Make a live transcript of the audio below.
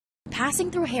Passing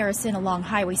through Harrison along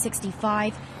Highway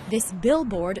 65, this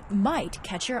billboard might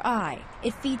catch your eye.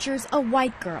 It features a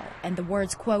white girl and the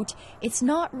words, quote, "It's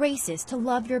not racist to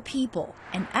love your people,"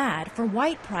 an ad for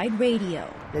White Pride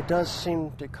Radio. It does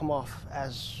seem to come off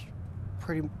as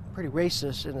pretty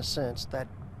racist in a sense that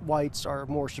whites are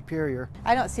more superior.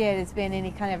 I don't see it as being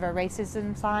any kind of a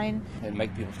racism sign. And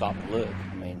make people stop to look.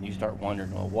 I mean, you start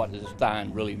wondering, well, what does this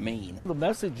sign really mean? The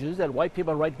message is that white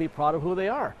people have a right to be proud of who they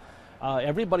are.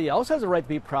 Everybody else has a right to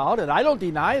be proud, and I don't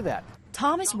deny that.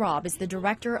 Thomas Robb is the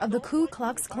director of the Ku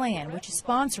Klux Klan, which is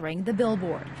sponsoring the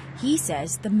billboard. He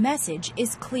says the message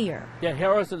is clear. Yeah,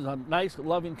 Harrison is a nice,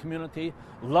 loving community.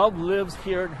 Love lives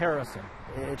here in Harrison.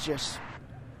 It's just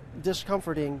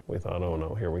discomforting. We thought, oh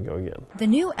no, here we go again. The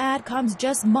new ad comes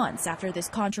just months after this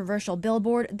controversial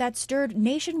billboard that stirred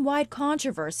nationwide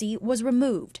controversy was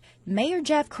removed. Mayor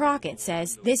Jeff Crockett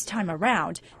says this time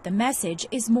around, the message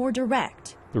is more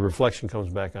direct. The reflection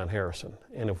comes back on Harrison,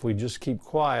 and if we just keep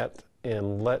quiet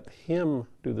and let him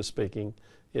do the speaking,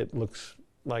 it looks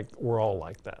like we're all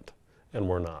like that, and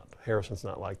we're not. Harrison's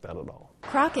not like that at all.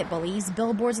 Crockett believes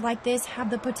billboards like this have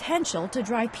the potential to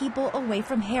drive people away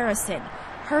from Harrison,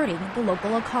 hurting the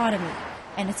local economy.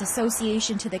 And its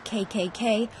association to the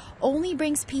KKK only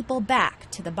brings people back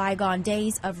to the bygone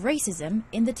days of racism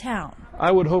in the town.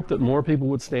 I would hope that more people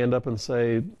would stand up and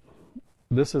say,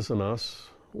 this isn't us.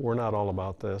 We're not all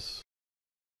about this.